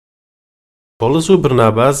پۆلس و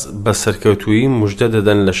برناباز بە سەرکەوتووی موژدە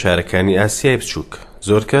دەدەن لە شارەکانی ئاسیای بچووک.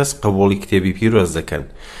 زۆر کەس قبوڵی کتێبی پیرۆز دەکەن،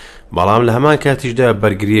 بەڵام لە هەمان کاتیشدا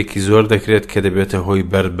بەرگریەکی زۆر دەکرێت کە دەبێتە هۆی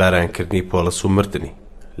بەربارانکردنی پۆلس و مردنی.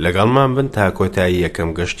 لەگەڵمان بن تا کۆتایی یەکەم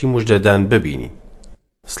گەشتی موژدەدان ببینین.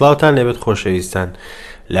 سڵاوتان لێبێت خۆشەویستان،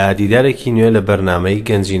 لە دیدارێکی نوێ لە بەرنامەی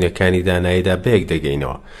گەنجینەکانی داناییدا بەیەک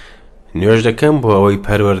دەگەینەوە. نوێژ دەکەم بۆ ئەوەی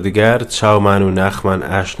پەروەردگار چاومان و ناخمان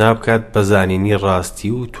ئاشنا بکات بە زانینی ڕاستی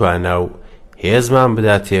و توانا و هێزمان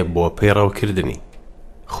بداتێ بۆ پەیڕەوکردنی.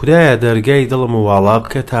 خودایە دەرگای دڵم واڵا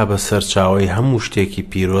بکە تا بە سەرچاوەی هەموو شتێکی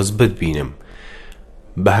پیرۆز بتبینم.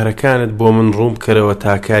 بەهرەکانت بۆ من ڕوون بکەرەوە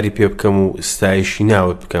تا کاری پێ بکەم و ستایشی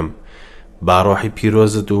ناوت بکەم. باڕۆحی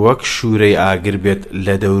پیرۆزت وەک شوورەی ئاگر بێت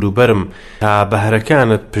لە دەوروبەرم تا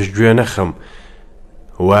بەهرەکانت پشتگوێ نەخەم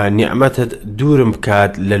و نیعمەتت دوورم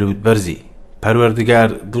بکات لە لووتبەرزی. پەروەردگار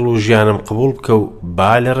دڵ و ژیانم قبول بکە و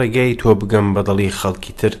با لە ڕێگەی تۆ بگەم بە دڵی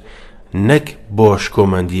خەڵکی تر، نەک بۆ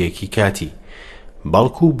شکۆمەندیەکی کاتی،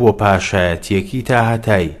 بەڵکو بۆ پاشایەتیەکی تا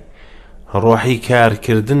هەتایی. ڕۆحی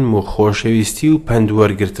کارکردن و خۆشەویستی و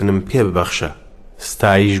پەندوەرگرتنم پێ ببەخشە.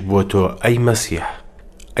 ستایش بۆ تۆ ئەی مەسیح.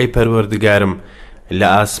 ئەی پەروەردگارم، لە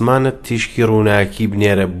ئاسمانت تیشکی ڕووناکی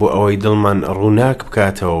بنێرە بۆ ئەوەی دڵمان ڕووناک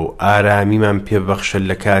بکاتەوە و ئارامیمان پێ ببەخشە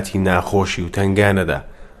لە کاتی ناخۆشی و تەنگانەدا.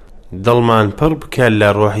 دڵمان پڕ بکە لە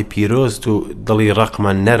ڕۆحی پیرۆست و دڵی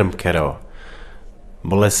ڕقمان نەرم کەرەوە.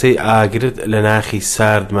 بڵێسەی ئاگرت لە ناخی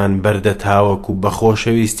ساردمان بەردە تاوەک و بە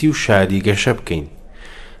خۆشەویستی و شادی گەشە بکەین.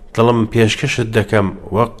 دڵم پێشکەشت دەکەم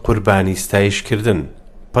وەک قوربانی ستایشکردن،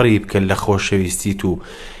 پڕی بکە لە خۆشەویستیت و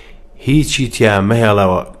هیچی تیا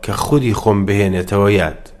مەهێڵەوە کە خودی خۆم بهێنێتەوە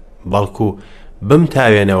یاد، بەڵکو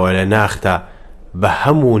بمتاوێنەوە لە ناختا بە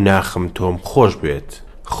هەموو ناخم تۆم خۆش بێت.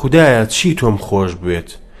 خودایە چی تۆم خۆش بێت؟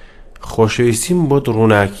 خۆشەویستیم بۆت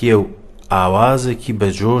ڕووناکیە و ئاوازێکی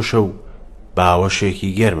بەجۆشە و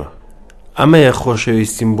باوەشێکی گەرمە. ئەمەیە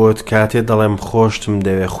خۆشەویستیم بۆت کاتێ دەڵێم خۆشتم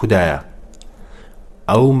دەوێ خودایە.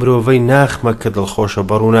 ئەو مرۆڤەی ناخمە کە دڵخۆشە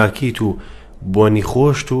بە ڕووناکیت و بۆنی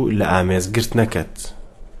خۆشت و لە ئامێزگرت نەکەت.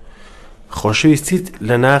 خۆشەویستیت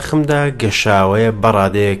لە ناخمدا گەشاوەیە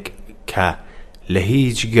بەڕادەیەک کە لە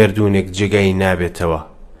هیچ گەردونێک جێگای نابێتەوە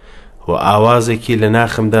و ئاوازێکی لە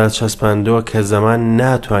ناخمدا چەسپاندۆ کە زەمان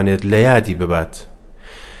ناتوانێت لە یادی ببات.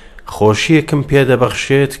 خۆشیەکم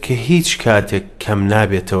پێدەبەخشێت کە هیچ کاتێک کەم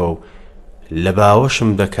نابێتەوە و لە باوەشم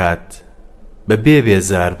دەکات بە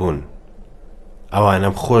بێبێزاربوون.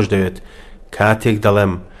 ئەوانم خۆش دەوێت کاتێک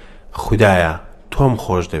دەڵێم خودایە تۆم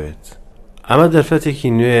خۆش دەوێت. ئەمە دەرفەتێکی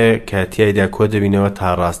نوێ کە تیایدا کۆ دەبینەوە تا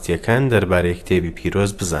ڕاستیەکان دەربارەی کتێبی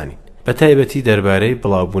پیرۆز بزانین، بە تایبەتی دەربارەی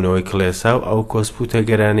بڵاوبوونەوەی کڵێسا و ئەو کۆسپوتە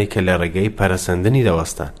گەرانەی کە لە ڕێگەی پەرەسەندنی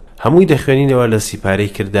دەوەستان. هەمووی دەخوێنینەوە لە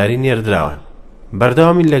سیپارەی کردداری نێردراوە.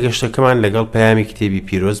 بەردەوامی لە گەشتەکەمان لەگەڵ پەیامی کتێبی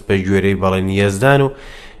پیرۆز بە گوێرەی بەڵێنی یەزدان و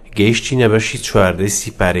گەیشتینە بەشی 14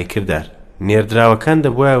 سیپارەی کردار. نێردراوەکان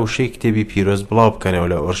دەبووە وشەی کتێبی پیرۆز بڵاو بکەنەوە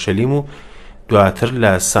لە ئۆرشەلیم و دواتر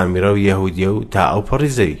لە سامیرە و یەهودیە و تا ئەو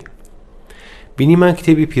پەڕی زەوی. بینیمان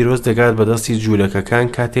کتێبی پیرۆز دەگات بەدەستی جوولەکەکان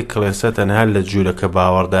کاتێک کڵێسە تەنها لە جوولەکە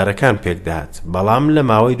باوەڕدارەکان پێک دەهات، بەڵام لە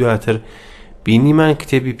ماوەی دواتر بینیمان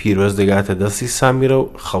کتێبی پیرۆز دەگاتە دەستی سامیرە و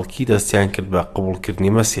خەڵکی دەستیان کرد بە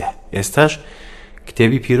قبوڵکردنی مەسیح. ئێستاش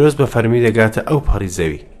کتێبی پیرۆز بە فەرمی دەگاتە ئەو پەڕی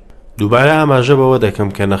زەوی. دووبارە ئاماژە بەوە دەکەم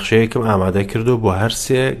کە نەخشەیەکم ئامادە کردو بۆ هەر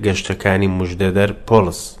سێ گەشتەکانی موژدەدەر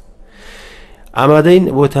پۆلس. ئامادەین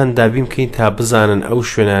بۆتان دابین بکەین تا بزانن ئەو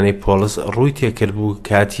شوێنانەی پۆلس ڕووی تێکرد بوو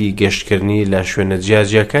کاتی گەشتکردنی لە شوێنە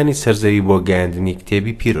جیاجیەکانی سەرزەوی بۆ گەیاندنی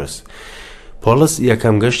کتێبی پیرۆز. پۆلس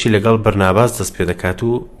یەکەم گەشتی لەگەڵ بەرناباس دەست پێ دەکات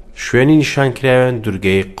و شوێنی نیشانکراویان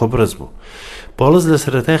دوورگەی قوبرس بوو. پۆلس لە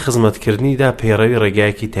سەرەتای خزمەتکردنیدا پەیڕەوی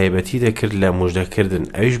ڕێگایەکی تایبەتی دەکرد لە موژدەکردن،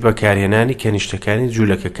 ئەویش بەکارهێنانی کەنیشتەکانی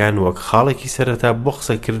جوولەکەکان وەک خاڵێکی سەرەتا بۆ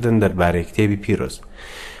قسەکردن دەربارەی کتێبی پیرۆز.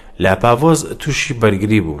 لاپاڤۆز تووشی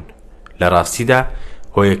بەرگری بوون. لە ڕاستیدا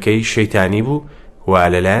هۆیەکەی شەیتانی بوو و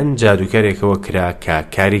لەلایەن جادوکەرێکەوە کرا کە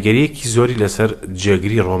کاریگەریەکی زۆری لەسەر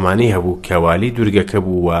جێگری ڕۆمانی هەبوو کە والی دوورگەکە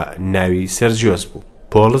بوو و ناوی سەرجیۆس بوو.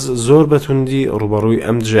 پۆلس زۆر بەتوندی ڕوبەڕووی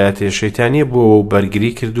ئەم دژایەتە شەیتانیە بووە و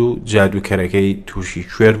بەرگری کرد و جادوکەرەکەی تووشی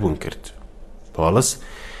کوێربوون کرد. پۆلس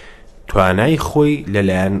توانای خۆی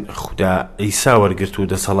لەلایەن خوددا ئیسا وەرگرت و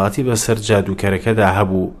دەسەڵاتی بەسەر جادوکەرەکەدا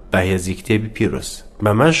هەبوو بەهێزی کتێبی پیرۆز.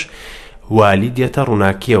 بەمەش والی دێتە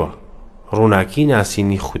ڕووناکیەوە، ڕووناکی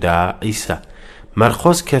ناسینی خوددا ئیسا.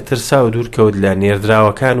 مەرخۆز کە ترسا و دوورکەوت لە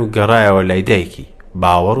نێردراوەکان و گەڕایەوە لای دایکی.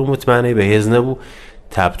 باوەڕ و متمانەی بەهێز نەبوو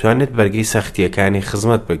تا بتوانێت بەرگەی سەختیەکانی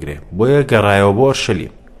خزمەت بگرێ، بۆیە گەڕایەوە بۆ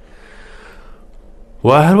ئۆرشەلیم. و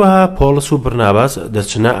هەروەها پۆلس و برناباس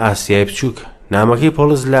دەچنە ئاسیای بچووک. نامەکەی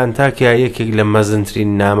پۆلس لە ئەنتاکیا یەکێک لە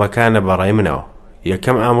مەزنترین نامەکانە بەڕای منەوە.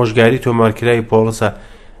 یەکەم ئامۆژگاری تۆمارکراوی پۆلسە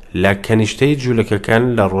لە کەنیشتەی جوولەکەکان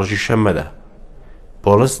لە ڕۆژی شەممەدا.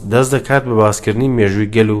 پۆلیس دەست دەکات بە باسکردنی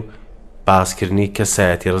مێژووی گەل و باسکردنی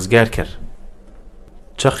کەسایەتی ڕزگار کرد.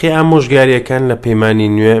 چەقی ئامۆژگاریەکان لە پەیمانی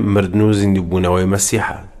نوێ مردن و زیندووبوونەوەی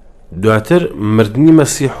مەسیحە. دواتر مردنی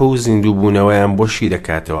مەسیح و زیندووبوونەوەیان بۆشی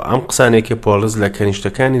دەکاتەوە. ئەم قسانێکی پۆلیس لە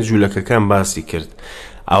کەنیشتەکانی جوولەکەکان باسی کرد.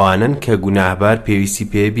 ئەوانن کە گوناهبار پێویستی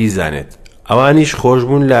پێ بیزانێت. ئەوانیش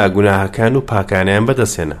خۆشبوون لە گوناهەکان و پاکانیان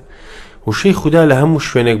بەدەستێنە. وشەی خوددا لە هەموو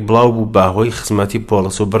شوێنێک بڵاو بوو باهۆی خزمەتی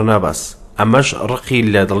پۆلیس و بەرناباس. ئەمەش ڕقی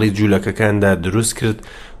لە دڵی جوولەکەکاندا دروست کرد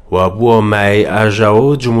و بووە مایەی ئاژاوە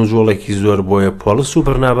و جموجۆڵێکی زۆر بۆیە پۆلیس و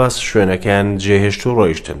بەرناباس شوێنەکان جێهێشت و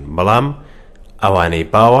ڕۆیشتن. بەڵام ئەوانەی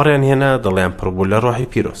باوەڕیان هێنا دڵیان پڕبوو لە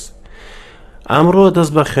ڕۆحی پیرۆز. ئەمڕۆ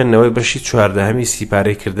دەست بە خوێندنەوەی بەشی 14هەمی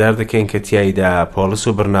سیپارەی کردار دەکەین کە تیایدا پۆلیس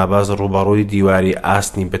و بەرناباس ڕوبەڕووی دیواری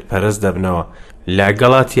ئاستنی بتپەرست دەبنەوە لە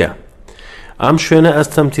گەڵاتیا. ئەم شوێنە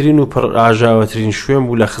ئەستەمترین و پڕ ئاژاوەترین شوێن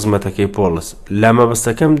بوو لە خزمەتەکەی پۆلیس. لە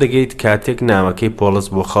مەبەستەکەم دەگەیت کاتێک نامەکەی پۆلیس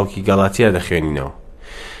بۆ خەڵکی گەڵاتیا دەخوێنینەوە.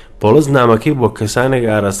 پۆلیس نامەکەی بۆ کەسانێک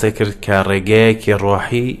ئاراستە کرد کە ڕێگەیەکی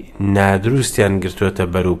ڕۆحی نادروستیان گرتوۆتە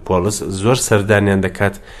بەر و پۆلیس زۆر سەردانیان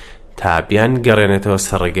دەکات تا بیان گەڕێنێتەوە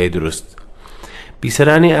سەر ڕێگای دروست.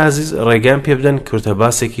 بیسەرانی ئازیز ڕێگان پێ بدەن کورتە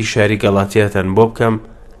باسێکی شاری گەڵاتیاتان بۆ بکەم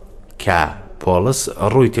کە پۆلیس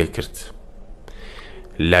ڕووی تێکرد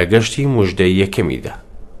لە گەشتی موژدەی یەکەمیدا.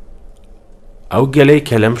 ئەو گەلەی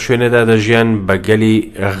کە لەم شوێنەدا دەژیان بە گەلی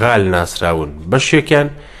غال ناسراون. بەشێکیان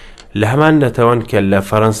لە هەمان نەتەوەن کە لە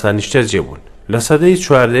فەڕەنسا نیشتە جێبوون. لە سەدەی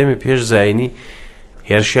 14 پێش زاینی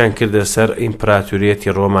هێرشیان کردە سەر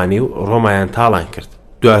ئیمپراتوریەتی ڕۆمانی و ڕۆمایان تاڵان کرد.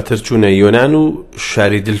 دواتر چوونە یۆنان و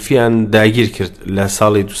شاری دلفیان داگیر کرد لە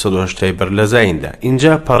ساڵی 280 بەر لە زایندا.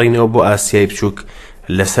 اینجا پەڕینەوە بۆ ئاسیای بچووک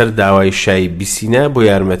لەسەر داوای شای بیسینا بۆ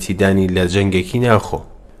یارمەتیدانی لە جەنگێکی ناوخۆ.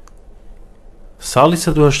 ساڵی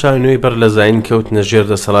 1989 بەر لە زاین کەوت نەژێر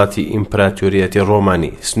دەسەڵاتی ئیمپراتۆریەتی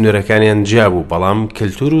ڕۆمانی. سنوورەکانیان جیابوو بەڵام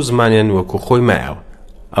کللتور و زمانیان وەکو خۆی مایەوە.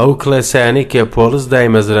 ئەو کڵێسایانەی کە پۆلیس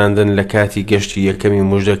دامەزراندن لە کاتی گەشتی یەکەمی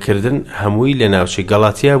موژدەکردن هەمووی لە ناوچەی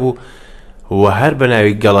گەڵاتیا بوو و هەر بە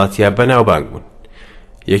ناوی گەڵاتیا بەناوبانگ بوون.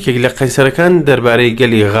 یەکێک لە قەیسەرەکان دەربارەی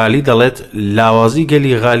گەلی غالی دەڵێت لاوازی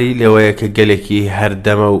گەلی غالی لەوەیە کە گەلێکی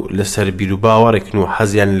هەردەمە و لەسەر بیر و باوەڕێکن و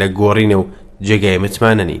حەزیان لە گۆڕینە و جێگای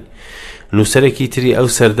متمانە نین. نووسەرێکی تری ئەو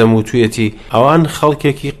سەردەم و توێتی ئەوان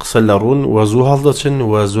خەڵکێکی قسە لە ڕوون و زوو هەڵدەچن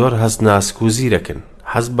و زۆر هەست ناسک و زیرەکن.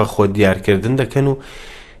 حەز بە خۆ دیارکردن دەکەن و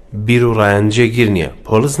بیر و ڕایان جێگیر نییە.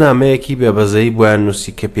 پۆلیس نامەیەکی بێبەزەی بۆیان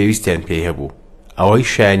نووسی کە پێویستیان پێی هەبوو. ئەوەی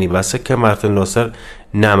شایانی باسە کە مارتن لۆسەر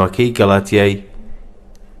نامەکەی گەڵاتیای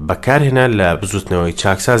بەکارهێنا لە بزوتنەوەی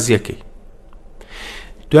چاکسازیەکەی.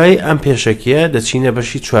 دوای ئەم پێشەکیە دەچینە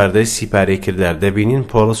بەشی 14 سیپارەی کردار. دەبینین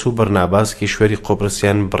پۆلیس و بەرناباس کیشوەری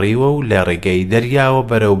قۆپرسیان بڕیوە و لە ڕێگەی دەریاوە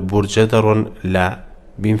بەرەو بورجە دەڕۆن لە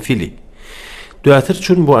بینفیلی. دواتر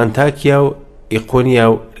چوون بۆ ئەنتاکیا و ئیقۆنیا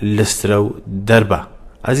و لسترە و دەربە.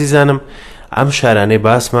 ئازیزانم ئەم شارانەی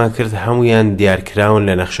باسمان کرد هەمویان دیارکراون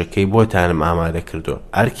لە نەخشەکەی بۆتانم ئامادە کردو.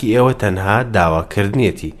 ئەرکی ئێوە تەنها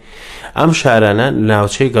داواکردنیەتی. ئەم شارانە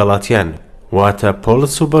ناوچەی گەڵاتیان واتە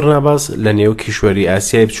پۆلیس و بەرناباس لە نێو کیشوەری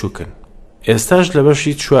ئاسیای بچووکن. ئێستاش لە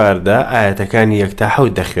بەشی 14 ئاەتەکانی 1 تا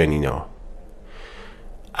 7 دەخوێنینەوە.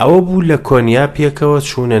 ئەوە بوو لە کۆنیا پێکەوە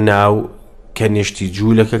چوونە ناو کەنیشتی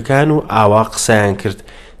جوولەکەکان و ئاوا قسەیان کرد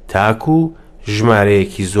تاکو و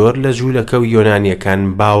ژمارەیەکی زۆر لە جوولەکە و یۆنانیەکان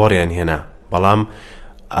باوەڕیان هێنا. بەڵام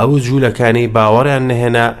ئەو جوولەکانی باوەڕیان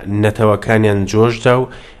نەهێنا نەتەوەکانیان جۆشدا و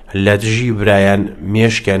لە دژی برایان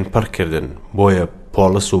مێشکیان پڕکردن. بۆیە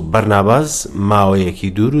پۆلیس و بەرناباس ماوەیەکی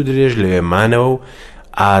دوور و درێژ لەوێ مانەوە و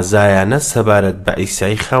ئازایانە سەبارەت بە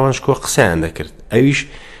ئیسای خاوەنشکۆ قسەیان دەکرد. ئەویش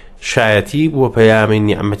شایەتی بۆ پەیامی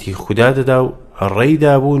نیعمەتی خوددا دەدا و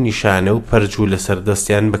ڕێیدا بوو نیشانە و پەرجوو لەسەر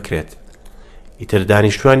دەستیان بکرێت. ئیتر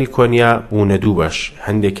دانیشتوانی کۆنیا بوونە دوو بەش.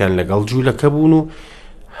 هەندێکیان لەگەڵ جوولەکە بوون و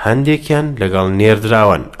هەندێکیان لەگەڵ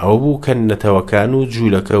نێردراوان. ئەو بوو کە نەتەوەکان و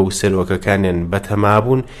جوولەکە و سەرۆکەکانیان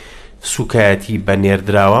بەتەمابوون سوکایەتی بە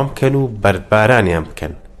نێردراوان بکەن و بەردبارانیان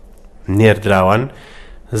بکەن. نێردراوان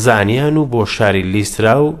زانیان و بۆ شاری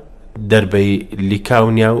لیسترا و دەربەی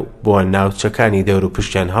لیکاونیا و بۆ ناوچەکانی دەور و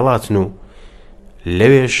پشتیان هەڵاتن و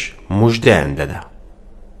لەوێش موژدەیان دەدا.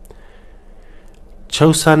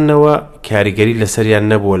 چەوسانەوە کاریگەری لەسەریان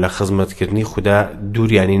نەبووە لە خزمەتکردنی خوددا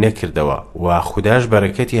دووریانی نەکردەوە و خودداش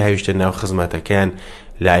بەرەکەتی هاویشتە ناو خزمەتەکەیان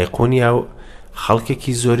لە ئیقۆنیا و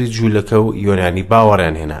خەڵکێکی زۆری جوولەکە و یۆنانی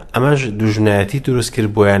باوەڕیان هێنا. ئەمەش دوژمنایەتی دروست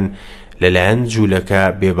کرد بۆیان لەلایەن جوولەکە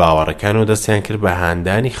بێباوەڕەکان و دەستیان کرد بە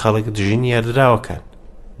هاندانی خەڵک دژین یاردراوەکان.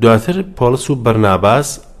 دواتر پۆلیس و بەرناباس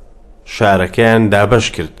شارەکەیان دابەش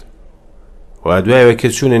کرد و دوایەوە کە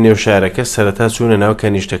چوونە نێو شارەکە سەرەتا چوونە ناو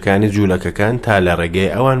کەنیشتەکانی جوولەکەکان تا لە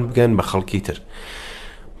ڕێگەی ئەوان بگەن بە خەڵکی تر.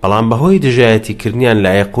 بەڵام بەهۆی دژایەتیکردنیان لە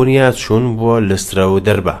ئایقونیا چوون بۆ لسترە و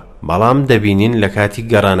دەربە. بەڵام دەبینین لە کاتی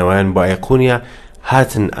گەڕانەوەیان بۆ ئایقونیا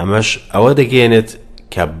هاتن ئەمەش ئەوە دەگەێنێت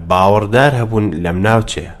کە باوەڕدار هەبوون لەم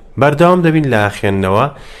ناوچەیە. بەردەوام دەبین لە خوێندنەوە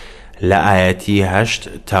لە ئاەتی 8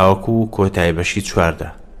 تاوەکو کۆتایی بەشی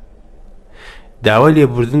 14. داوا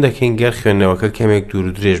لێبوردن دەکەین گەر خوێندنەوەکە کەمێک دوور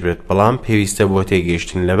و درێژ بێت، بەڵام پێویستە بۆ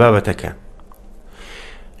تێگەیشتن لە بابەتەکان.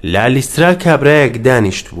 لا لیسترا کابرایەک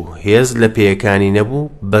دانیشت بوو، هێز لە پێیەکانی نەبوو،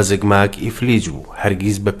 بەزگماک ئیفلیج بوو،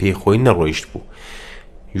 هەرگیز بە پێی خۆی نەڕۆیشت بوو.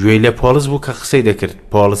 گوێی لە پۆلس بوو کە قسەی دەکرد.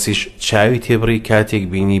 پۆلسیش چاوی تێبڕی کاتێک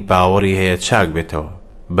بینی باوەڕی هەیە چاک بێتەوە.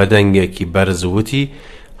 بە دەنگێکی بەرز وتی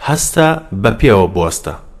هەستا بە پێوە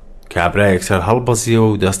بوەستە. کابرایەک سەر هەڵبەزیەوە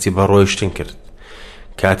و دەستی بە ڕۆیشتن کرد.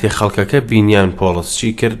 کاتێ خەڵکەکە بینیان پۆلس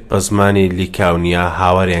چی کرد، بە زمانی لیکاونیا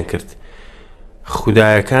هاوەریان کرد.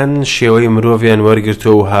 خودایەکان شێوەی مرۆڤیان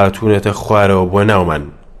وەرگرتەوە و هاتوونەتە خوارەوە بۆ ناومان.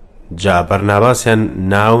 جا بەرناباسیان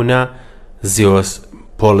ناونا زیۆس،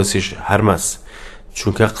 پۆلسیش هەرمەس،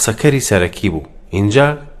 چونکە قسەکەری سەرەکی بوو. اینجا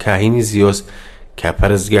کاهینی زیۆس کە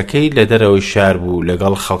پەرستگەکەی لە دەرەوەی شار بوو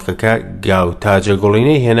لەگەڵ خەڵکەکە گاو تاجە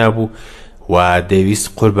گوڵینەی هێنا بوو و دەویست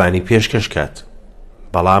قوربانی پێشکەش کات.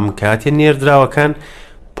 بەڵام کاتێ نێردراوەکان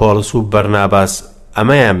پۆلس و بەرناباس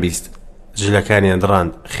ئەمەیان بیست، جلەکانیان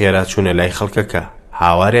دڕاند، خێرا چوونە لای خەڵکەکە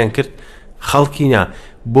هاواریان کرد خەڵکینا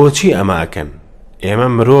بۆچی ئەمە ئەکەن؟ ئێمە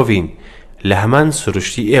مرۆڤین، لە هەمان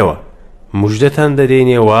سروشتی ئێوە. موژدەتان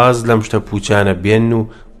دەدەینێ واز لەم شتە پوچانە بێن و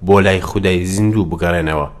بۆ لای خودای زیندوو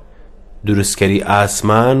بگەڕێنەوە. دروستکەری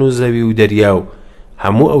ئاسمان و زەوی و دەریا و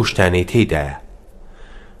هەموو ئەو شتانەی تێیدایە.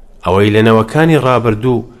 ئەوەی لە نەوەکانی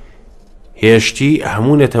ڕابردوو هێشتی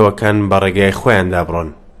هەموو نەتەوەکان بە ڕێگای خۆیان دابڕۆن.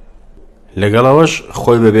 لەگەڵەوەش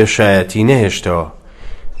خۆی بەبێ شایەتی نەهێشتەوە.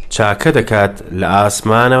 چاکە دەکات لە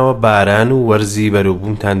ئاسمانەوە باران و وەرزی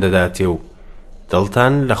بەروبوومتان دەداتێ و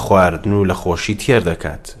دڵتان لە خواردن و لە خۆشی تێر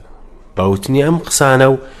دەکات. بەوتنی ئەم قسانە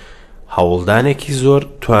و هەوڵدانێکی زۆر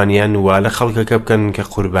توانیان وا لە خەڵکەکە بکەن کە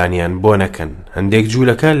قوربانیان بۆ نەکەن. هەندێک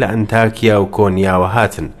جوولەکە لە ئەنتاکیا و کۆنیاوە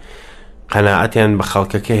هاتن، قەناعەتیان بە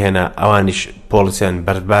خەڵکەکە هێنا. ئەوانیش پۆلسیان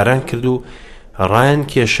بەردباران کرد و ڕایان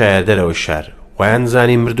کێشایە دەرەوەی شار، وایان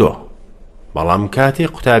زانی مردووە. بەڵام کاتێ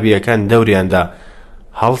قوتابیەکان دەوریاندا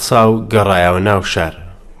هەڵسا و گەڕایەوە ناو شار.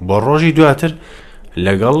 بۆ ڕۆژی دواتر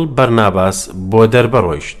لەگەڵ بەرناباس بۆ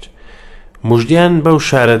دەربەڕۆیشت. موژدیان بەو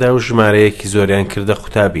شارەدا و ژمارەیەکی زۆریان کردە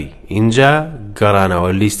قوتابی. اینجا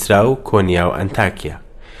گەڕانەوە لیسترا و کۆنیا و ئەنتاکیا.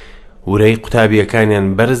 ورەی قوتابیەکانیان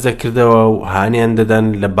بەرز دەکردەوە و هانیان دەدەن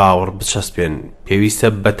لە باوەڕ بچەسپێن. پێویستە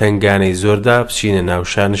بە تەنگانەی زۆردا بچینە ناو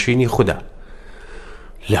شانشینی خوددا.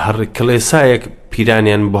 لە هەر کڵێسایەک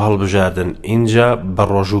پیرانیان بۆ هەڵبژاردن. اینجا بە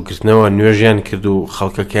ڕۆژوگرتنەوە نوێژیان کرد و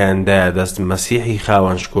خەڵکەکەیاندایە دەست مەسیحی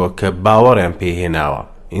خاوەنشکۆ کە باوەڕیان پێهێناوە.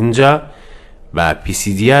 اینجا بە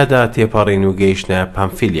پیسیدیادا تێپەڕین و گەیشتە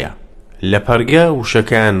پامفیلیا. لە پەرگە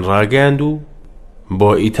وشەکەیان ڕاگەاند و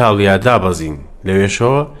بۆ ئیتاڵیا دابەزین.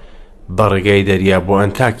 لەوێشەوە بەڕێگەی دەریا بۆ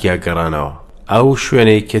ئەنتاکیا گەڕانەوە. ئەو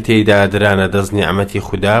شوێنەی کە تێیدا درانە دەست نیعمەتی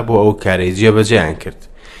خوددا بۆ ئەو کارەی جێبەجێیان کرد.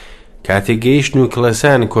 کاتێک گەیشتن و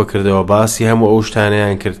کڵەسان کۆکردەوە باسی هەموو ئەو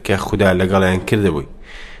شتانەیان کرد کە خوددا لەگەڵیان کردبووی.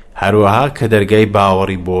 هەروەها کە دەرگای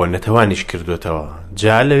باوەڕی بۆ نەتەوانیش کردوێتەوە.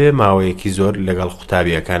 جا لەوێ ماوەیەکی زۆر لەگەڵ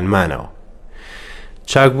قوتابیەکان مانەوە.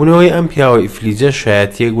 چاکبوونەوەی ئەم پیاوە ئیفلیجە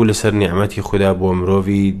شایەتیەک و لەسەر نیعمەتی خوددا بۆ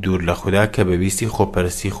مرۆڤی دوور لە خوددا کە بەویستی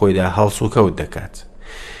خۆپەرستی خۆیدا هەڵس و کەوت دەکات.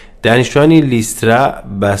 دانیشتوانی لیسترا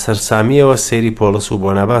بە سەرسامیەوە سەیری پۆلس و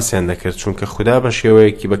بۆناباسیان دەکرد، چونکە خوددا بە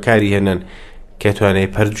شێوەیەکی بەکاری هێنن کە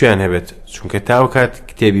توانای پەرجویان هەبێت، چونکە تاوکات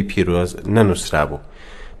کتێبی پیرۆز نەنووسرا بوو.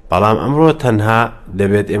 بەڵام ئەمڕۆ تەنها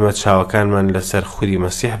دەبێت ئێمە چاوەکانمان لەسەر خوری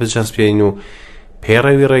مەسیح بچەسپێین و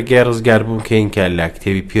پێڕەوی ڕێگای ڕزگار بوون کەین کە لە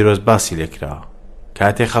کتێبی پیرۆز باسی لێکراوە.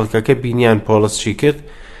 کاتێک خەڵکەکە بینیان پۆلس چی کرد،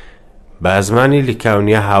 بە زمانی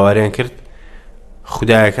لیکاونیا هاواریان کرد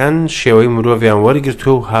خودایەکان شێوەی مرۆڤیان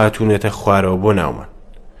وەرگرتووە و هاتوونەتە خوارەوە بۆ ناومان.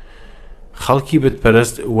 خەڵکی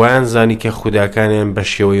بتپەرست وایان زانی کە خوداکانیان بە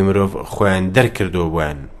شێوەی مرۆڤ خۆیان دەرکردەوە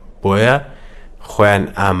بوویان، بۆیە خۆیان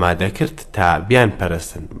ئامادە کرد تا بیان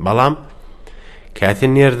پەرستن. بەڵام کاتێ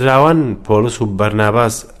نێردراوان پۆلس و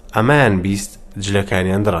بەرناباس ئەمەیان بیست،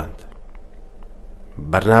 جلەکانیان دڕاند.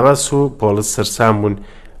 بەرناباس و پۆلس سەرسام بوون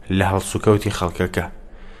لە هەڵسوکەوتی خەڵکەکە،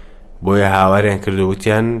 بۆیە هاواریان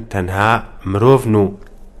کردووتیان تەنها مرۆڤن و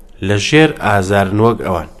لە ژێر ئازارن وەک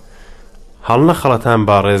ئەوان. هەڵنە خەڵەتان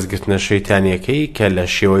با ڕێزگرتنە شەیتانیەکەی کە لە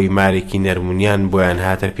شێوەی مارێکی نەرمونیان بۆیان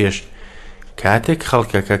هاتە پێش کاتێک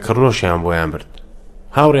خەڵکەکە کڕنۆشیان بۆیان برد.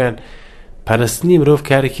 هاوڕێیان، پەرستنی مرۆڤ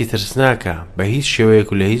کارێکی ترسناکە، بە هیچ شێوەیەک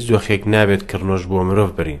و لە هیچ دۆخێک نابێت کڕنۆش بۆ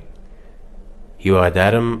مرۆڤ برین.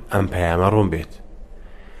 هیوادارم ئەم پەیامە ڕوون بێت.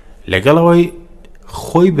 لەگەڵەوەی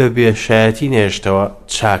خۆی بە بێشایەتی نێشتەوە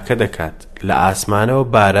چاکە دەکات، لە ئاسمانەوە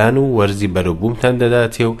باران و وەرزی بەروبوومتان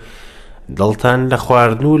دەداتێ و دڵتان لە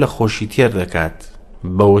خواردن و لە خۆشی تێر دەکات.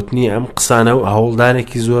 بەوتنی ئەم قسانە و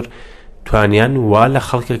هەوڵدانێکی زۆر توانیان وا لە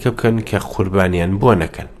خەڵکەکە بکەن کە قوربانیان بۆ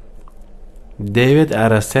نەکەن. دەیەوێت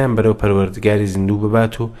ئاراستەیان بەرەو پەروەردگاری زیندوو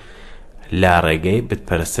ببات و لا ڕێگەی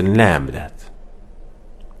بتپەرستن لایان بدات.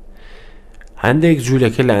 هەندێک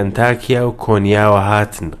جوولەکە لە ئەنتاکیا و کۆنیاوە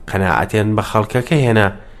هاتن، قەناعەتیان بە خەڵکەکە هێنا.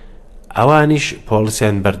 ئەوانیش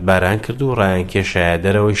پۆلیسیان بەردباران کرد و ڕایان کێشایە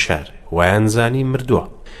دەرەوەی شار، وایان زانی مردووە.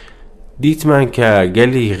 دیتمان کە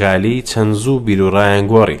گەلی غالی چەند زوو بیر و ڕایان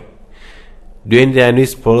گۆڕی. دوێن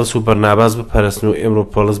دەیانویست پۆلیس و بەرناباز بپەرستن و ئێمڕۆ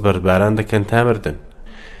پۆلیس بەردباران دەکەن تا مردن.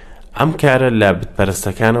 ئەم کارە لە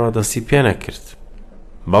بتپەرستەکانەوە دەستی پێ نەکرد،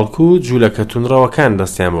 بەڵکو جوولەکە تونڕەوەکان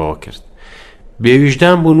دەستیان بەوە کرد.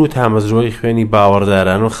 بێویژدان بوون و تامەزرۆی خوێنی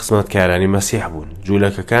باوەڕداران و خزمەتکارانی مەسیح بوون.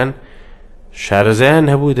 جوولەکەکان شارەزایان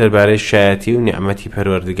هەبوو دەربارەی شایەتی و نیعمەتی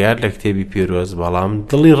پەروەردگار لە کتێبی پیرۆز، بەڵام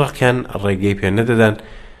دڵی ڕقیان ڕێگەی پێ نەدەدان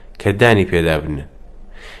کە دانی پێدا بنن.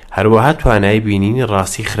 هەروەها توانایی بینینی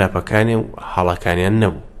ڕاستی خراپەکانی و هەڵەکانیان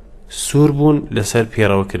نەبوو. سوور بوون لەسەر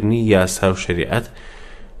پێڕەوەکردنی یاسا و شەریعەت،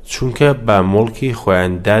 چونکە با مڵکی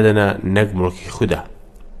خۆیان دادەنا نەک مڵکی خوددا.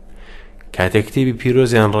 کاتێک کتێبی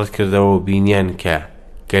پیرۆزیان ڕەت کردەوە و بینیان کە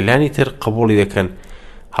گەلانی تر قبوڵی دەکەن،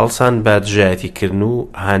 هەڵسان بە دژایەتیکردن و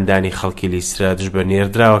هاندانی خەڵکی لیسرا دژ بە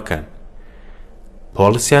نێردراوەکان.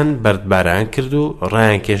 پۆلیسیان بەردباران کرد و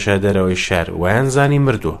ڕایان کێشا دەرەوەی شار، وایان زانی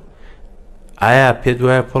مردووە. ئایا پێت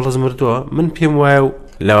وایە پۆلیس مردووە؟ من پێم وایە و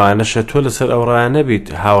لەوانەشە تۆ لەسەر ئەو ڕایە نەبیت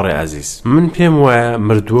هاوڕێ عەزیز. من پێم وایە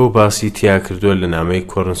مردووە و باسی تیا کردووە لە نامەی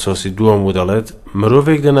کۆرنسۆسی دووەم و دەڵێت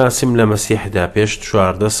مرۆڤێک دەناسیم لە مەسیحدا پێش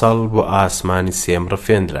 14 ساڵ بۆ ئاسمانی سێم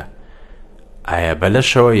ڕفێندرا. ئایا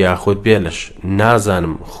بەلەشەوە یاخود بێلەش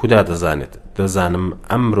نازانم، خوددا دەزانێت. دەزانم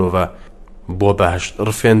ئەم مرۆڤە بۆ بەهشت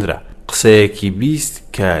ڕفێندرا. قسەیەکی بیست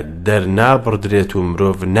کە دەرنابڕدرێت و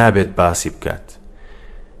مرۆڤ نابێت باسی بکات.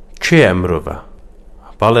 کێیە مرۆڤە؟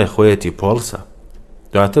 بەڵێ خۆیەتی پۆلسە.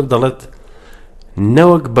 دواتر دەڵێت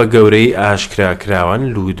نەوەک بە گەورەی ئاشکراکراوان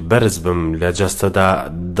لوود بەرز بم لە جەستەدا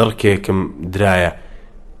دڕکێکم درایە،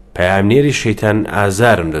 پەیامنێری شەیتان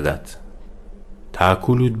ئازارم دەدات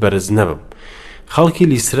تاکو لوود بەرز نەبم. خەڵکی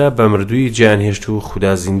لیسرا بە مردووی گیان هێشت و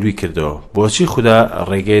خوددا زیندوی کردەوە. بۆچی خوددا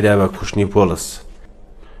ڕێگەیدا بە کوشتنی پۆلس؟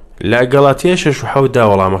 لە گەڵاتیە 6:7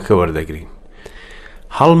 وەڵامەکە وەردەگرین.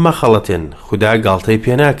 هەڵمەخەڵەتێن، خوددا گاڵتەی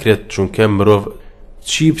پێ ناکرێت، چونکە مرۆڤ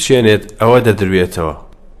چی بچێنێت ئەوە دەدروێتەوە.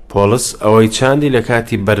 پۆلس ئەوەی چاندی لە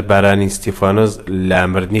کاتی بەربارانی ستیفانۆس لە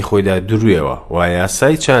مردنی خۆیدا درویەوە، و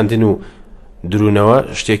یاسای چاندن و درونەوە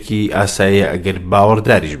شتێکی ئاساییە ئەگەر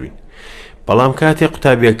باوەڕداریش بین. بەڵام کاتێک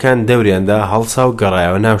قوتابیەکان دەوریاندا هەڵسا و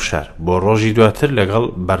گەڕایەوە ناو شار، بۆ ڕۆژی دواتر لەگەڵ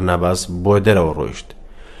بەرناباس بۆ دەرەوە ڕۆیشت.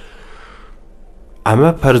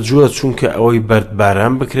 ئەمە پەرجووە، چونکە ئەوەی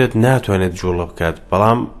بەردباران بکرێت ناتوانێت جوڵە بکات.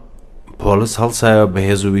 بەڵام پۆلس هەڵسایەوە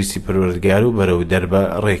بەهێز و ویستی پەروەردگار و بەرەو دەربە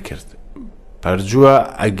ڕێ کرد. پەرجووە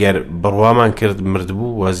ئەگەر بڕوامان کرد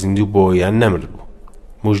مردبوو و زیندوو بۆ یان نەمردبوو.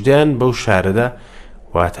 موژدەیان بەو شارەدا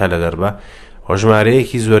واتە لە دەربە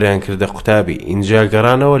هۆژمارەیەکی زۆریان کردە قوتابی. اینجا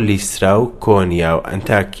گەڕانەوە لیسترا و کۆنیا و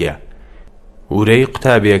ئەنتاکیا. ورەی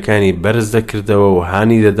قوتابیەکانی بەرز دەکردەوە و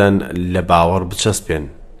هانی دەدەن لە باوەڕ بچەسپێن.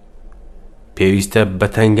 پێویستە بە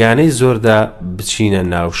تەنگانەی زۆردا بچینە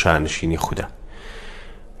ناو شانشینی خوددا.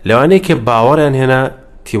 لەوانەیە کە باوەڕیان هێنا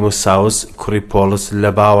تیمۆساوس کوڕی پۆلس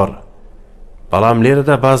لە باوەڕ، بەڵام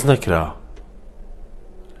لێرەدا باز نەکراوە.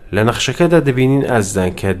 لە نەخشەکەدا دەبینین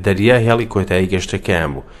ئازیزان کە دەریا هێڵی کۆتایی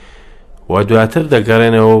گەشتەکەیان بوو، و دواتر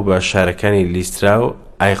دەگەڕێنەوە بە شارەکانی لیسترا و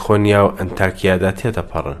ئایخۆنیا و ئەنتاکیادا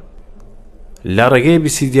تێتەپەڕن. لە ڕێگەی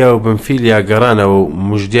بیسیدیا و بنفیلیا گەڕانەوە و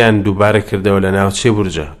موژدیان دووبارە کردەوە لە ناوچێ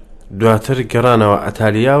بورجە. دواتر گەڕانەوە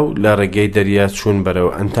ئەتالیا و لە ڕێگەی دەریا چوون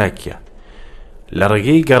بەرەو ئەنتاکیا. لە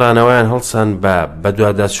ڕێگەی گەڕانەوەیان هەڵسان بە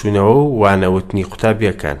بەدواداچوونەوە و وانەوتنی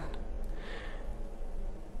قوتابیەکان.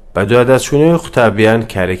 بەدواداچوونەوەی قوتابیان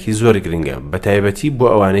کارێکی زۆر گرنگە، بە تایبەتی بۆ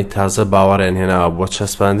ئەوانەی تازە باوەڕیان هێناوە بۆ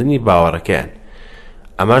چەسپاندنی باوەڕەکەیان.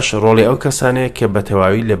 ئەمەش ڕۆڵی ئەو کەسانەیە کە بە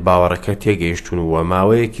تەواوی لە باوەڕەکە تێگەیشتون و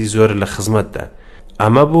ماوەیەکی زۆر لە خزمەتدا.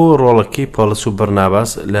 ئەمە بوو ڕۆڵەکەی پۆلس و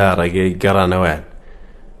بەرناباس لە ڕێگەی گەڕانەوەیان،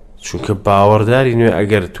 چونکە باوەڕداری نوێ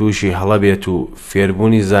ئەگەر تووشی هەڵەبێت و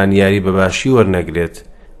فێربوونی زانیاری بەباشی وەرنەگرێت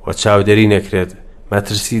و چاودەری نەکرێت،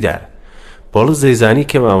 مەترسیدار. پۆلس دەیزانی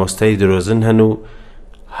کە مامۆستای درۆزن هەن و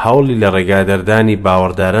هەوڵی لە ڕێگادەردانی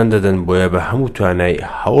باوەڕداران دەدەن، بۆیە بە هەموو توانای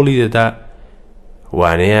هەوڵی دەدا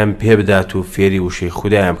وانەیان پێ بدات و فێری وشەی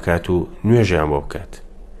خوددایان بکات و نوێژیان بۆ بکات.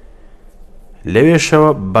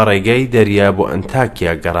 لەوێشەوە بە ڕێگای دەریا بۆ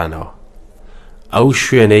ئەنتاکیا گەڕانەوە. ئەو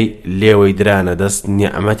شوێنەی لێوەی درانە دەست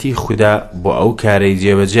نیعمەتی خوددا بۆ ئەو کارەی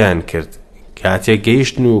جێبەجیان کرد. کاتێک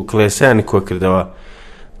گەیشتن و کڵێسان کۆکردەوە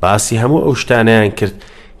باسی هەموو ئەو شتانەیان کرد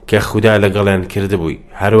کە خوددا لەگەڵیان کردبووی،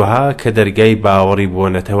 هەروەها کە دەرگای باوەڕی بۆ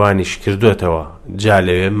نەتەوانیش کردوێتەوە. جا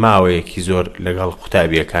لەوێ ماوەیەکی زۆر لەگەڵ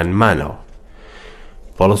قوتابیەکان مانەوە.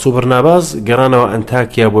 پۆڵس و بەرناباس گەڕانەوە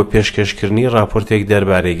ئەنتاکیا بۆ پێشکەشکردنی راپۆرتێک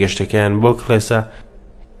دەربارەی گەشتەکەیان بۆ کڵێسا،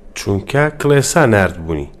 چونکە کڵێسا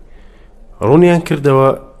ناردبوونی. ڕوونیان کردەوە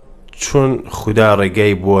چۆن خوددا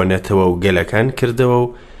ڕێگای بۆ نەتەوە و گەلەکان کردەوە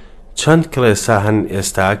و چەند کڵێسا هەن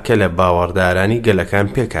ئێستا کە لە باوەڕدارانی گەلەکان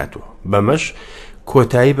پێکاتوە. بەمەش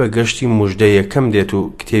کۆتایی بە گەشتی موژدە یەکەم دێت و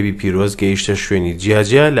کتێبی پیرۆز گەیشتە شوێنی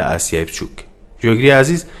جیاجیا لە ئاسیای بچووک. گوێگری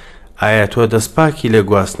عزیز، ئایا تۆ دەستپاکی لە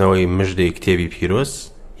گواستنەوەی مژدەی کتێبی پیرۆز؟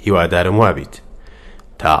 هیوادارم وابیت.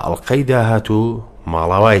 تا ئەڵقەی داهاتوو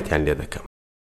ماڵاوایتان لێ دەکەم.